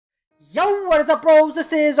Yo, what is up, bros?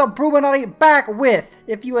 This is Bruchminati back with,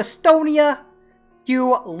 if you Estonia,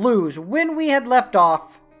 you lose. When we had left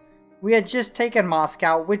off, we had just taken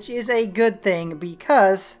Moscow, which is a good thing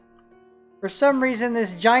because, for some reason,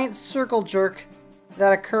 this giant circle jerk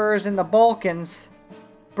that occurs in the Balkans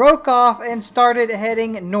broke off and started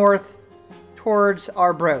heading north towards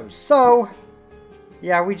our bros. So,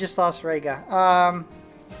 yeah, we just lost Riga.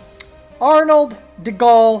 Arnold, de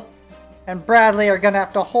Gaulle, and Bradley are going to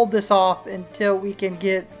have to hold this off until we can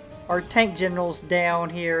get our tank generals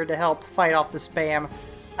down here to help fight off the spam.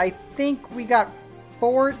 I think we got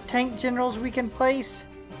 4 tank generals we can place.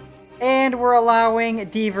 And we're allowing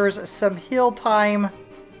Devers some hill time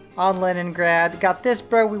on Leningrad. Got this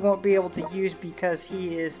bro we won't be able to use because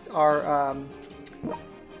he is our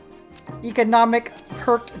economic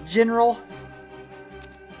perk general.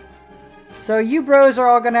 So you bros are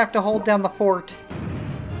all going to have to hold down the fort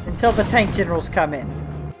until the tank generals come in.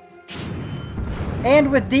 And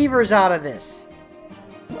with Devers out of this,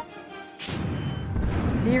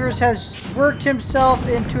 Devers has worked himself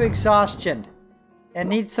into exhaustion and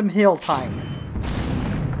needs some heal time.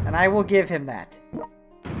 And I will give him that.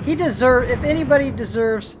 He deserves, if anybody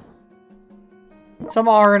deserves some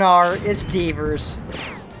R&R, it's Devers.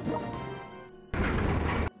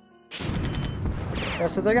 Yeah,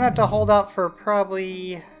 so they're going to have to hold out for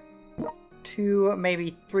probably 2,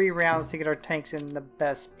 maybe 3 rounds to get our tanks in the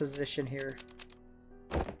best position here.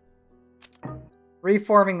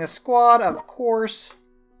 Reforming the squad, of course.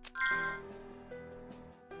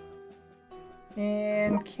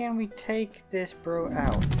 And can we take this bro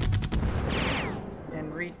out?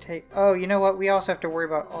 And retake... Oh, you know what? We also have to worry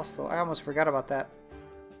about Oslo. I almost forgot about that.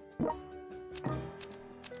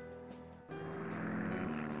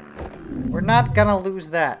 We're not gonna lose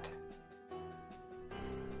that.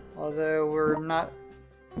 Although we're not...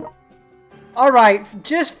 Alright,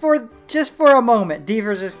 just for a moment,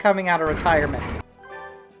 Devers is coming out of retirement.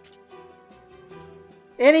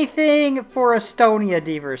 Anything for Estonia,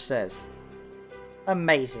 Devers says.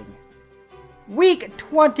 Amazing. Week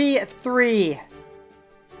 23.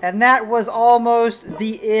 And that was almost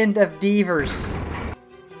the end of Devers.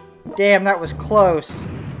 Damn, that was close.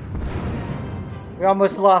 We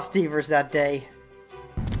almost lost Devers that day.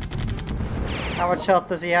 How much health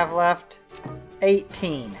does he have left?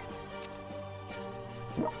 18.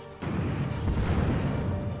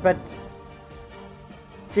 But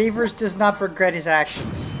Devers does not regret his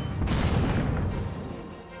actions.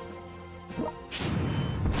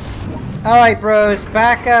 Alright, bros.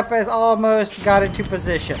 Backup has almost got into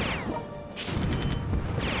position.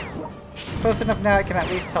 Close enough now I can at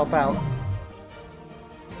least help out.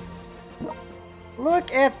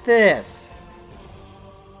 Look at this.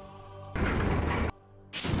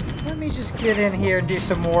 Let me just get in here and do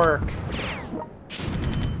some work.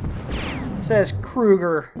 Says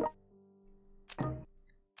Kruger.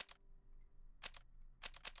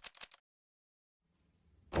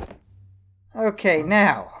 Okay,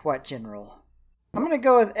 now, what general? I'm gonna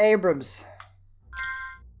go with Abrams.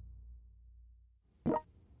 I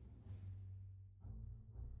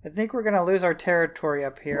think we're gonna lose our territory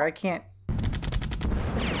up here. I can't... I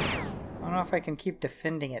don't know if I can keep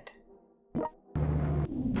defending it.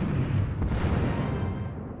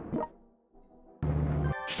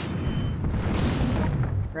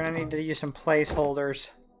 We're gonna need to use some placeholders.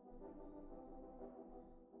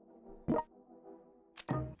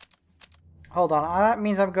 Hold on, that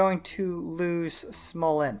means I'm going to lose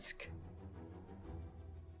Smolensk.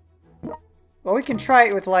 Well, we can try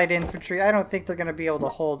it with light infantry. I don't think they're gonna be able to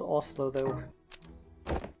hold Oslo, though.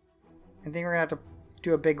 I think we're gonna have to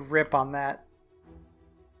do a big rip on that.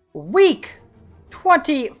 Week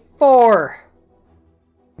 24!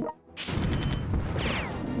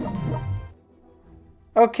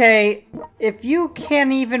 Okay, if you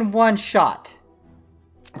can even one-shot,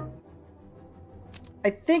 I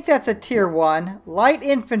think that's a tier 1. Light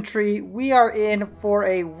infantry, we are in for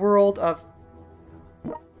a world of...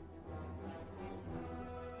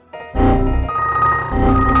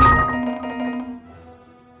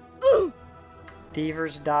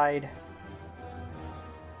 Devers died.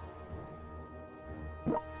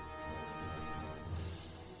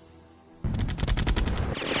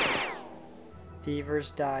 Devers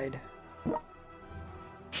died.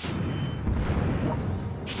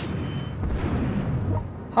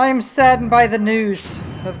 I am saddened by the news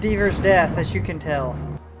of Devers' death, as you can tell.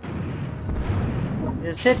 It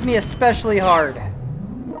has hit me especially hard.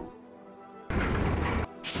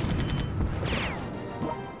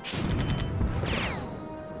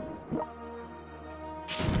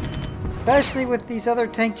 Especially with these other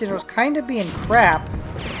tank generals kind of being crap.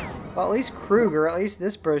 Well, at least Kruger, at least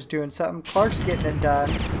this bro's doing something. Clark's getting it done.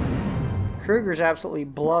 Kruger's absolutely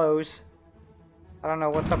blows. I don't know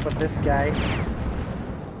what's up with this guy.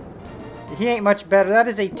 He ain't much better. That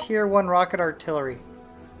is a tier 1 rocket artillery.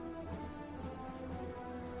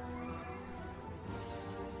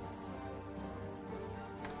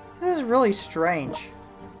 This is really strange.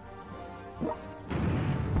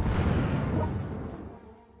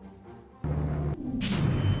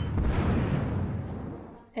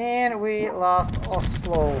 And we lost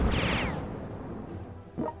Oslo.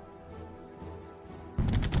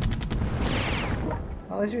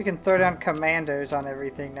 Well, at least we can throw down commandos on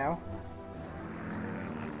everything now.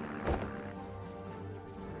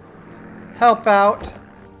 Help out.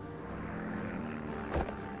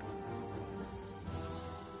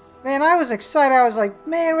 Man, I was excited. I was like,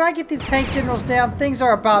 man, when I get these tank generals down, things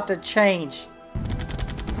are about to change.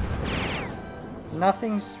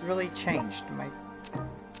 Nothing's really changed. My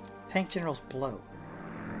tank generals blow.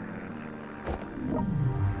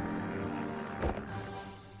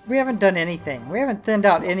 We haven't done anything. We haven't thinned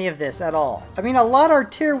out any of this at all. I mean, a lot are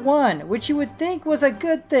tier 1, which you would think was a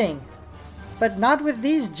good thing. But not with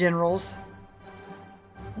these generals.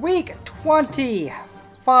 Week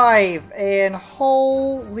 25, and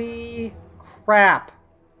holy crap.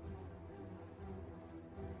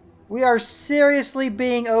 We are seriously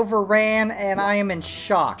being overran, and I am in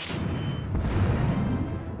shock.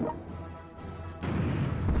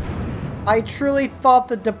 I truly thought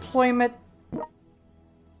the deployment...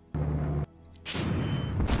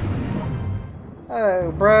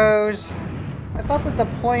 Oh, bros. I thought the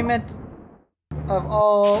deployment of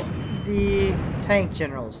all the tank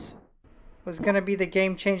generals was going to be the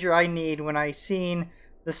game changer I need when I seen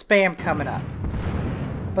the spam coming up.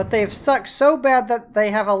 But they've sucked so bad that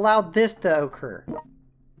they have allowed this to occur.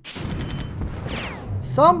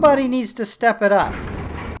 Somebody needs to step it up.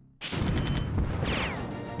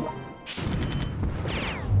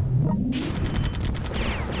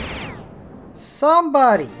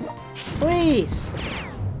 Somebody, please,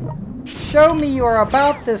 show me you are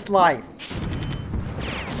about this life.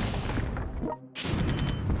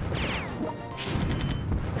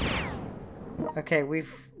 Okay,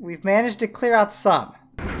 we've managed to clear out some.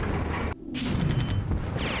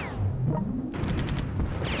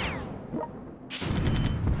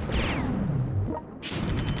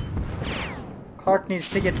 Clark needs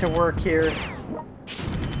to get to work here.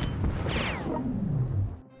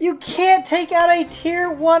 You can't take out a tier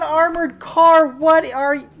 1 armored car. What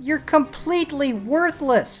are you're completely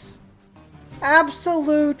worthless.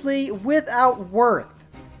 Absolutely without worth.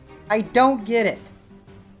 I don't get it.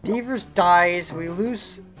 Devers dies. We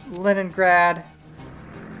lose Leningrad.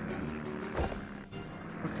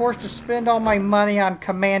 I'm forced to spend all my money on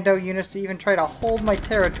commando units to even try to hold my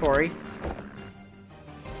territory.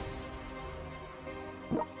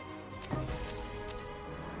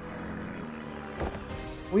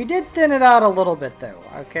 We did thin it out a little bit though.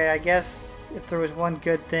 Okay, I guess if there was one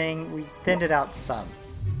good thing, we thinned it out some.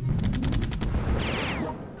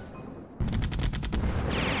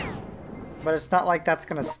 But it's not like that's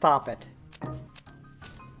gonna stop it.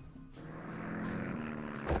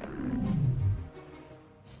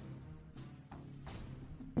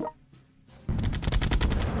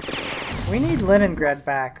 We need Leningrad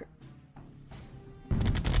back.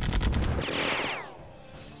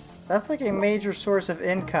 That's like a major source of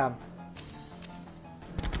income.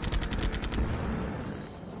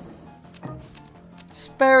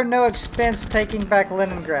 Spare no expense taking back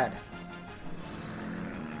Leningrad.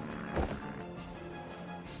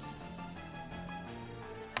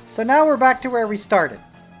 So now we're back to where we started.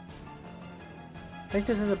 I think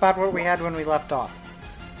this is about what we had when we left off.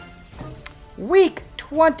 Week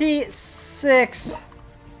 26.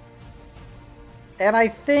 And I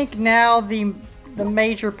think now the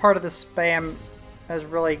major part of the spam has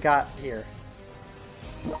really got here.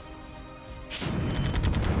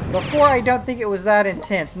 Before, I don't think it was that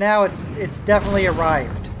intense. Now it's definitely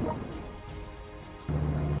arrived.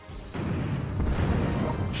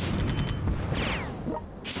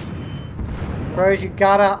 Bros, you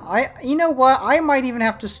gotta... you know what? I might even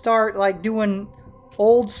have to start like doing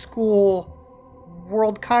old school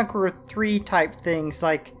World Conqueror 3 type things,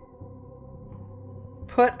 like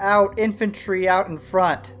put out infantry out in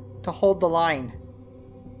front to hold the line.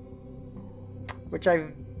 Which I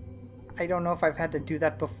don't know if I've had to do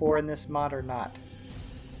that before in this mod or not.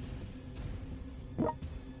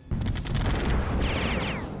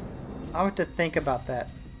 I'll have to think about that.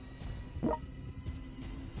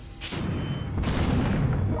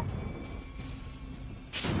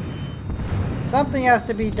 Something has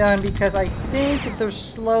to be done because I think they're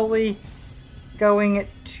slowly going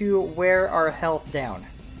to wear our health down.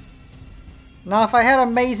 Now, if I had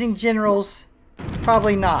amazing generals,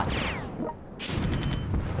 probably not.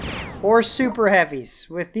 Or super heavies,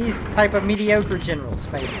 with these type of mediocre generals,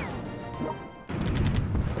 maybe.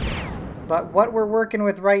 But what we're working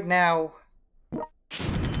with right now is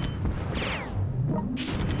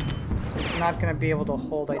not going to be able to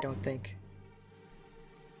hold, I don't think.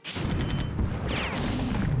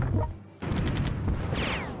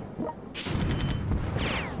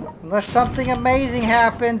 Unless something amazing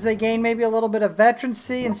happens, they gain maybe a little bit of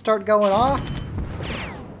veterancy and start going off.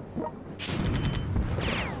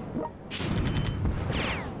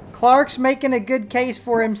 Clark's making a good case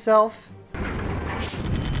for himself.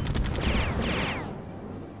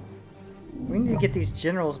 We need to get these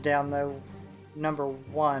generals down, though. Number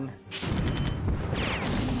one.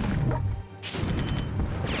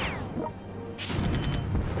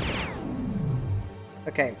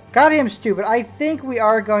 Okay, got him stupid. I think we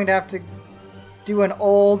are going to have to do an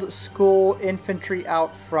old school infantry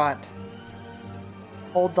out front.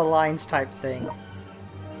 Hold the lines type thing.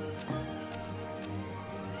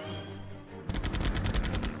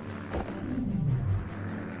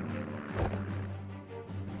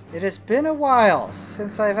 It has been a while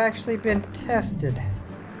since I've actually been tested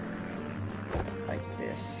like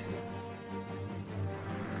this.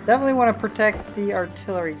 Definitely want to protect the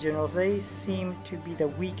artillery generals. They seem to be the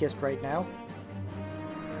weakest right now.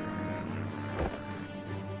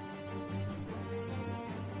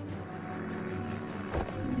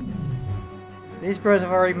 These bros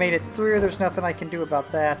have already made it through. There's nothing I can do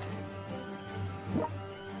about that.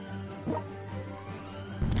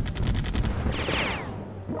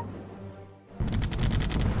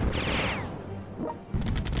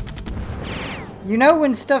 You know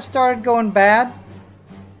when stuff started going bad?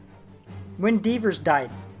 When Devers died.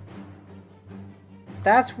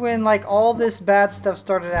 That's when, like, all this bad stuff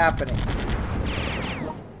started happening.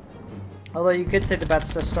 Although you could say the bad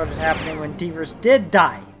stuff started happening when Devers did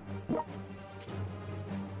die.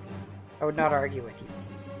 I would not argue with you.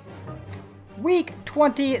 Week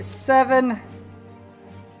 27.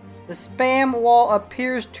 The spam wall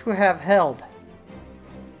appears to have held.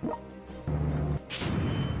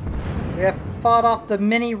 We have fought off the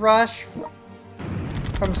mini rush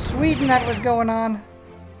from Sweden that was going on.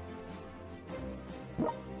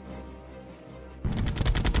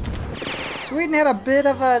 Sweden had a bit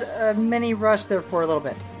of a mini rush there for a little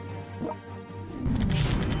bit.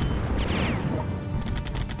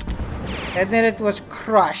 And then it was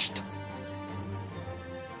crushed.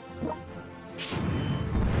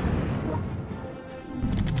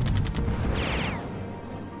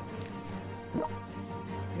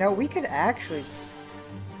 No, we could actually...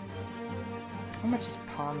 How much is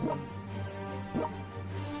Ponzin?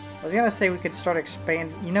 I was gonna say we could start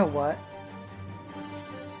expanding... You know what?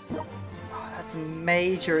 Oh, that's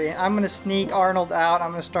major. I'm gonna sneak Arnold out. I'm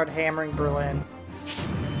gonna start hammering Berlin.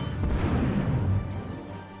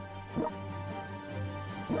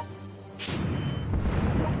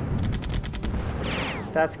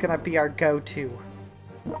 That's gonna be our go-to.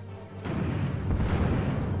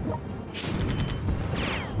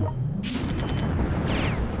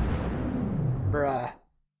 Bruh.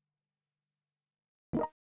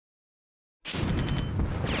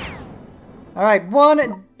 Alright,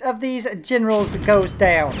 one of these generals goes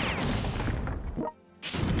down.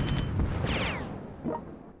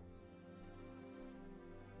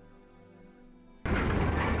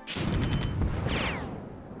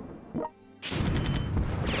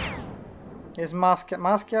 Is Moscow?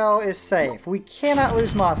 Moscow is safe. We cannot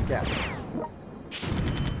lose Moscow.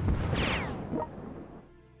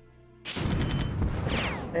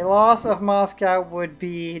 A loss of Moscow would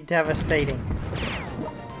be devastating.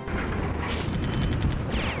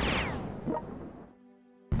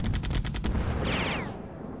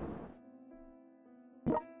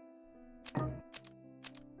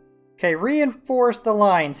 Okay, reinforce the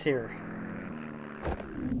lines here.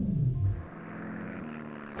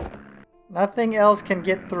 Nothing else can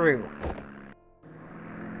get through.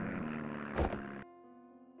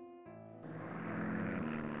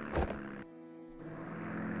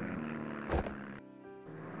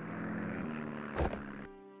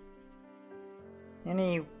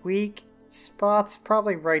 Any weak spots?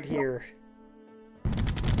 Probably right here.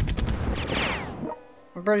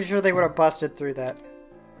 I'm pretty sure they would have busted through that.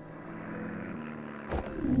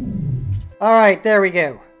 Alright, there we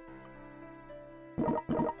go.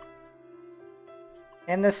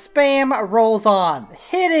 And the spam rolls on,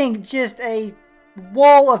 hitting just a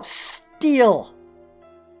wall of steel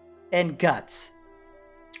and guts.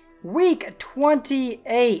 Week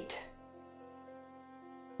 28.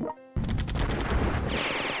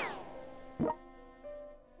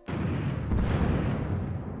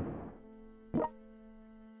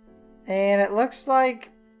 And it looks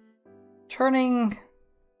like turning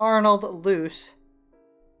Arnold loose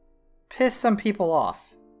pissed some people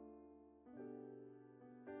off.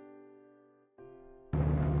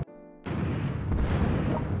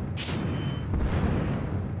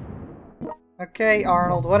 Okay,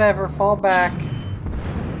 Arnold, whatever, fall back.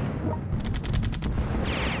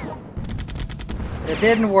 It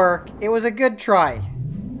didn't work. It was a good try.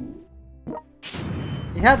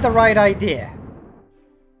 You had the right idea.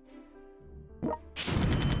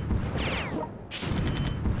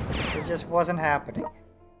 It just wasn't happening.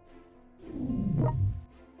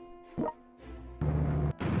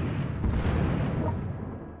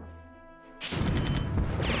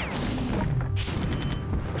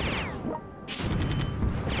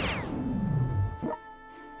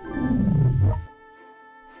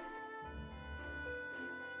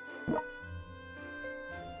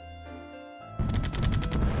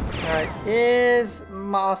 Alright, is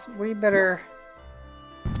Moss... We better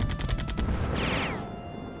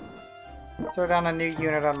throw down a new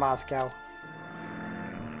unit on Moscow.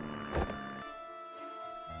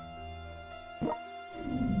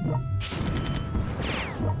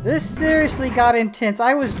 This seriously got intense.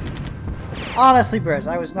 I was... Honestly, bros,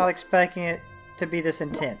 I was not expecting it to be this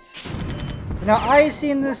intense. You know, I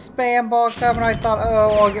seen this spam ball coming. I thought,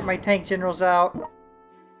 oh, I'll get my tank generals out.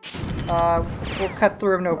 We'll cut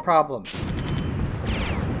through them, no problem.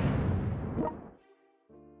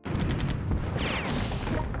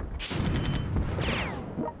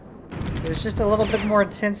 It was just a little bit more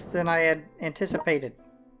intense than I had anticipated.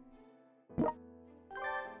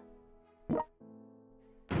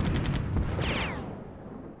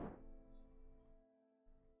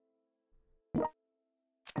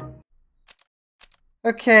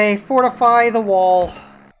 Okay, fortify the wall.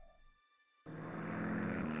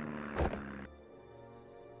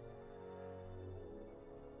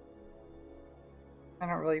 I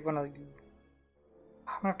don't really want to... I'm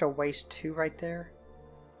gonna have to waste 2 right there.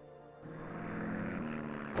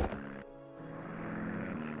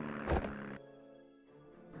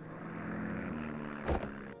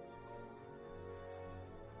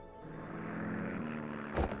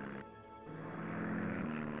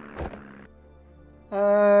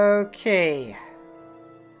 Okay.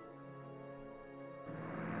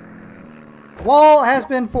 Wall has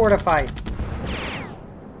been fortified.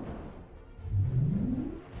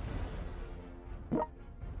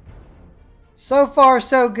 So far,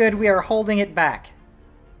 so good. We are holding it back.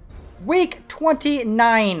 Week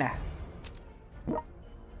 29.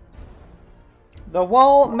 The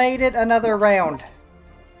wall made it another round.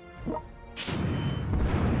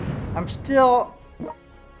 I'm still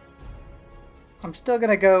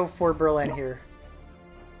gonna go for Berlin here.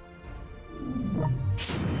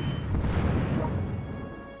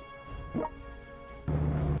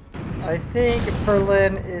 I think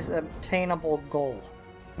Berlin is an obtainable goal.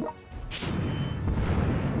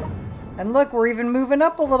 And look, we're even moving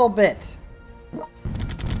up a little bit.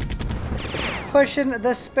 Pushing the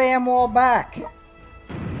spam wall back.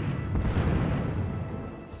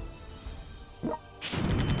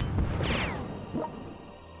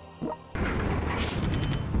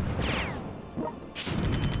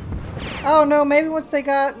 Oh no, maybe once they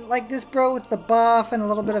got like this bro with the buff and a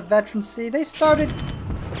little bit of veterancy, they started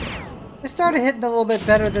hitting a little bit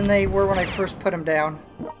better than they were when I first put them down.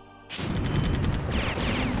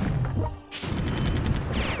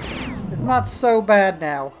 It's not so bad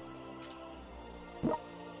now.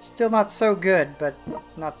 Still not so good, but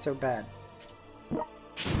it's not so bad.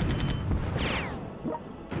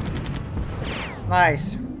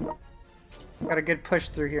 Nice. Got a good push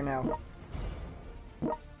through here now.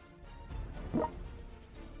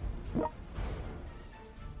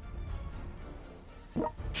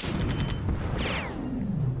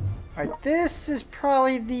 Alright, this is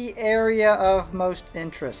probably the area of most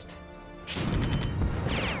interest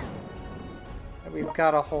that we've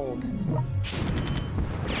got to hold.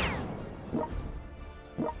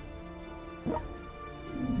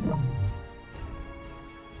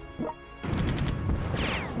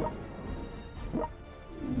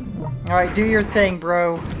 Alright, do your thing,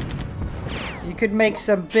 bro. You could make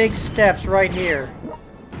some big steps right here.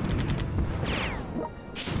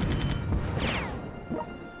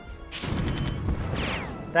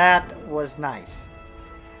 That was nice.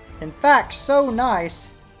 In fact, so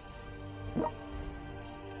nice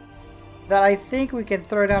that I think we can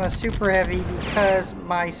throw down a super heavy because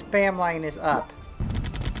my spam line is up.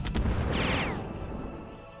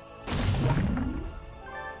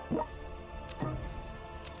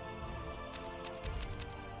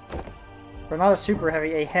 Or not a super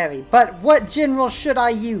heavy, a heavy. But what general should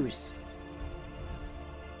I use?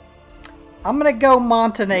 I'm gonna go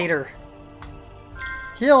Montonator.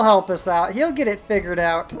 He'll help us out. He'll get it figured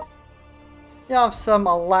out. He'll have some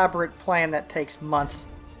elaborate plan that takes months.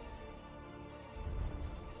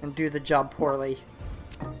 And do the job poorly.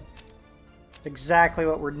 Exactly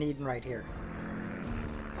what we're needing right here.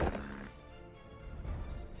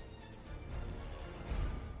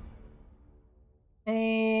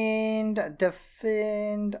 And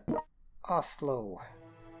defend Oslo.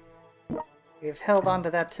 We've held on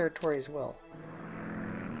to that territory as well.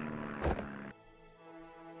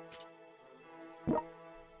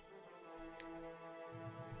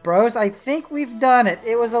 Bros, I think we've done it.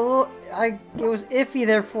 It was a little... it was iffy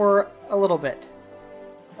there for a little bit.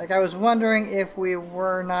 Like, I was wondering if we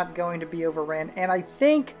were not going to be overran. And I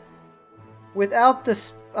think without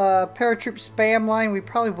this paratroop spam line, we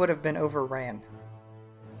probably would have been overran.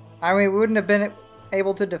 I mean, we wouldn't have been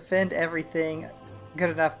able to defend everything good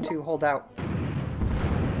enough to hold out.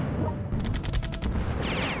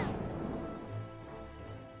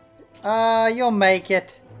 You'll make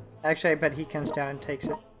it. Actually, I bet he comes down and takes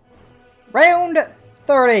it. Round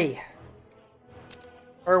 30.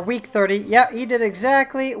 Or week 30. Yeah, he did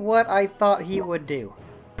exactly what I thought he would do.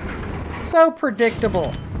 So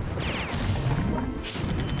predictable.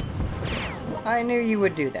 I knew you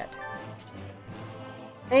would do that.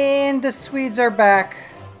 And the Swedes are back.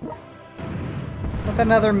 With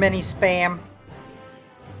another mini spam.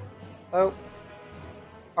 Oh.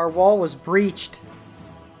 Our wall was breached.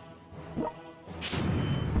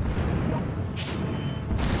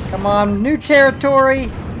 Come on, new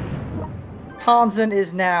territory! Hansen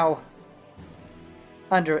is now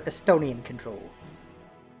under Estonian control.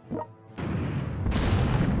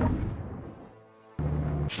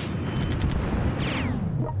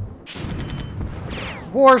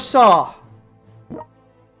 Warsaw!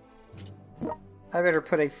 I better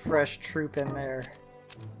put a fresh troop in there.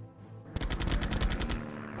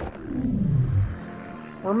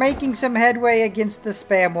 We're making some headway against the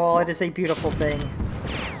spam wall. It is a beautiful thing.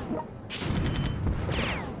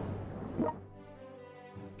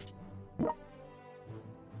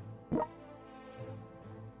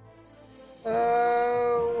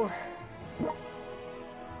 Oh.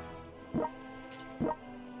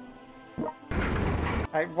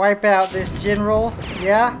 Alright, wipe out this general.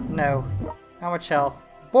 Yeah? No. How much health?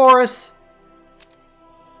 Boris!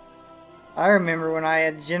 I remember when I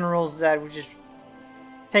had generals that would just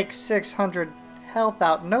take 600 health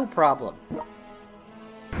out, no problem.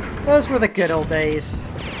 Those were the good old days.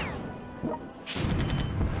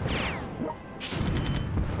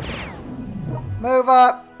 Move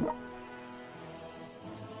up!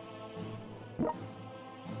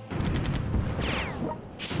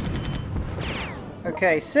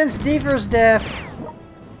 Okay, since Deaver's death,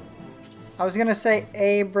 I was gonna say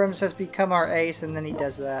Abrams has become our ace, and then he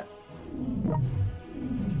does that.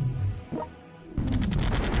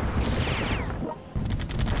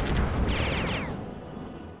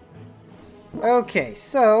 Okay,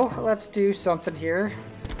 so let's do something here.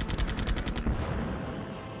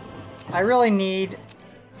 I really need,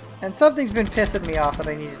 and something's been pissing me off that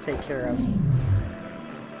I need to take care of,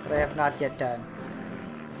 that I have not yet done.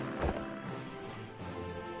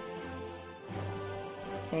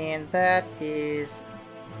 And that is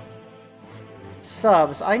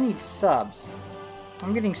subs. I need subs.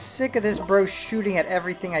 I'm getting sick of this bro shooting at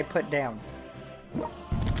everything I put down.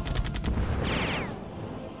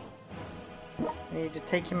 I need to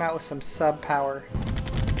take him out with some sub power.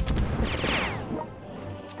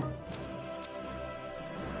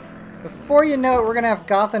 Before you know it, we're going to have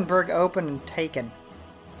Gothenburg open and taken.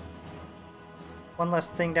 One less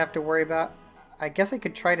thing to have to worry about. I guess I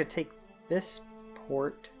could try to take this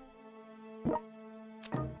port.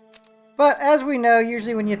 But as we know,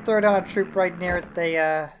 usually when you throw down a troop right near it,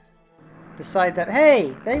 they decide that,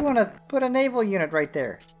 hey, they want to put a naval unit right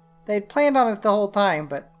there. They'd planned on it the whole time,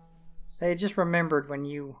 but they just remembered when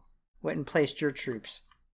you went and placed your troops.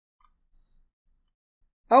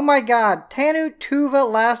 Oh my god, Tanu Tuva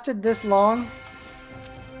lasted this long?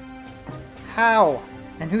 How?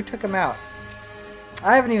 And who took him out?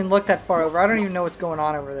 I haven't even looked that far over. I don't even know what's going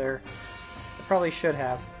on over there. I probably should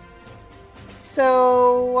have.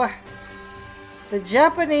 So, the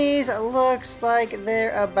Japanese looks like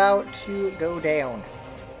they're about to go down.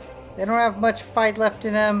 They don't have much fight left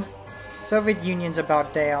in them. Soviet Union's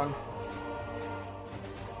about down.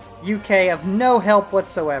 UK of no help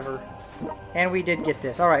whatsoever. And we did get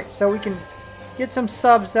this. Alright, so we can get some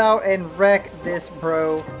subs out and wreck this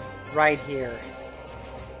bro right here.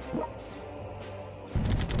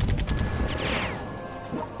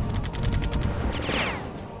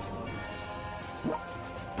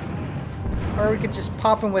 Or we could just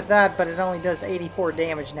pop him with that, but it only does 84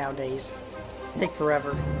 damage nowadays. Take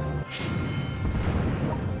forever.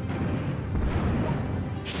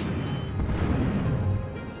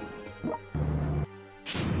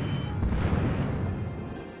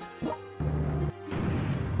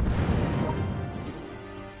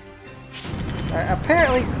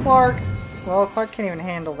 Apparently Clark... Well, Clark can't even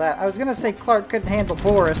handle that. I was gonna say Clark couldn't handle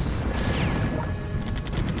Boris.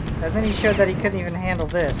 And then he showed that he couldn't even handle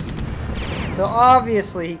this. So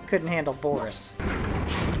obviously he couldn't handle Boris.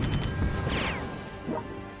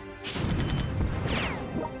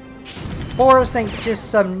 Boris ain't just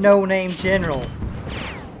some no-name general.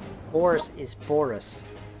 Boris is Boris.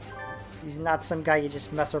 He's not some guy you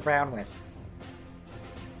just mess around with.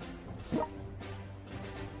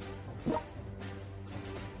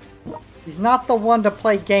 He's not the one to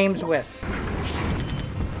play games with.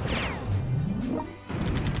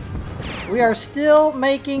 We are still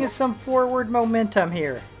making some forward momentum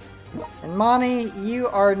here. And Monty, you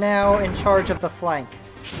are now in charge of the flank.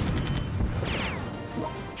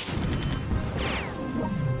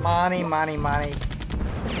 Monty.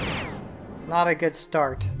 Not a good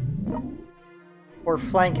start. Or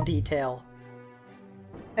flank detail.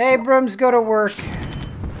 Abrams, go to work.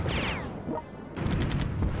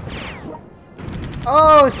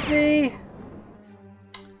 Oh, see?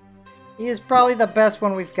 He is probably the best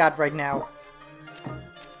one we've got right now.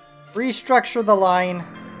 Restructure the line.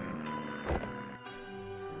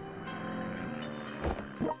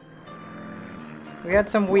 We had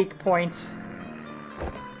some weak points.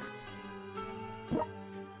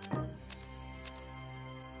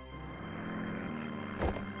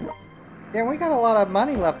 Yeah, we got a lot of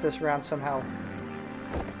money left this round somehow.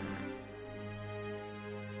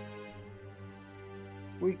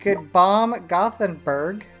 We could bomb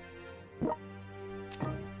Gothenburg.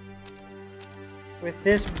 With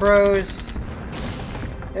this bro's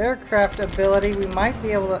aircraft ability, we might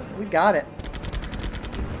be able to... We got it.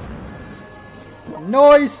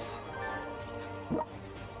 Nice!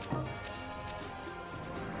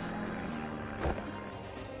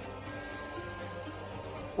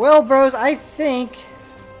 Well, bros, I think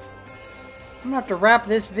I'm gonna have to wrap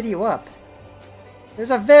this video up. It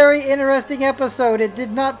was a very interesting episode. It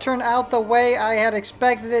did not turn out the way I had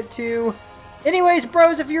expected it to. Anyways,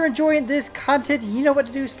 bros, if you're enjoying this content, you know what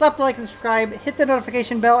to do. Slap the like and subscribe, hit the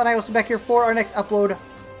notification bell, and I will see you back here for our next upload.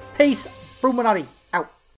 Peace, Bruchminati.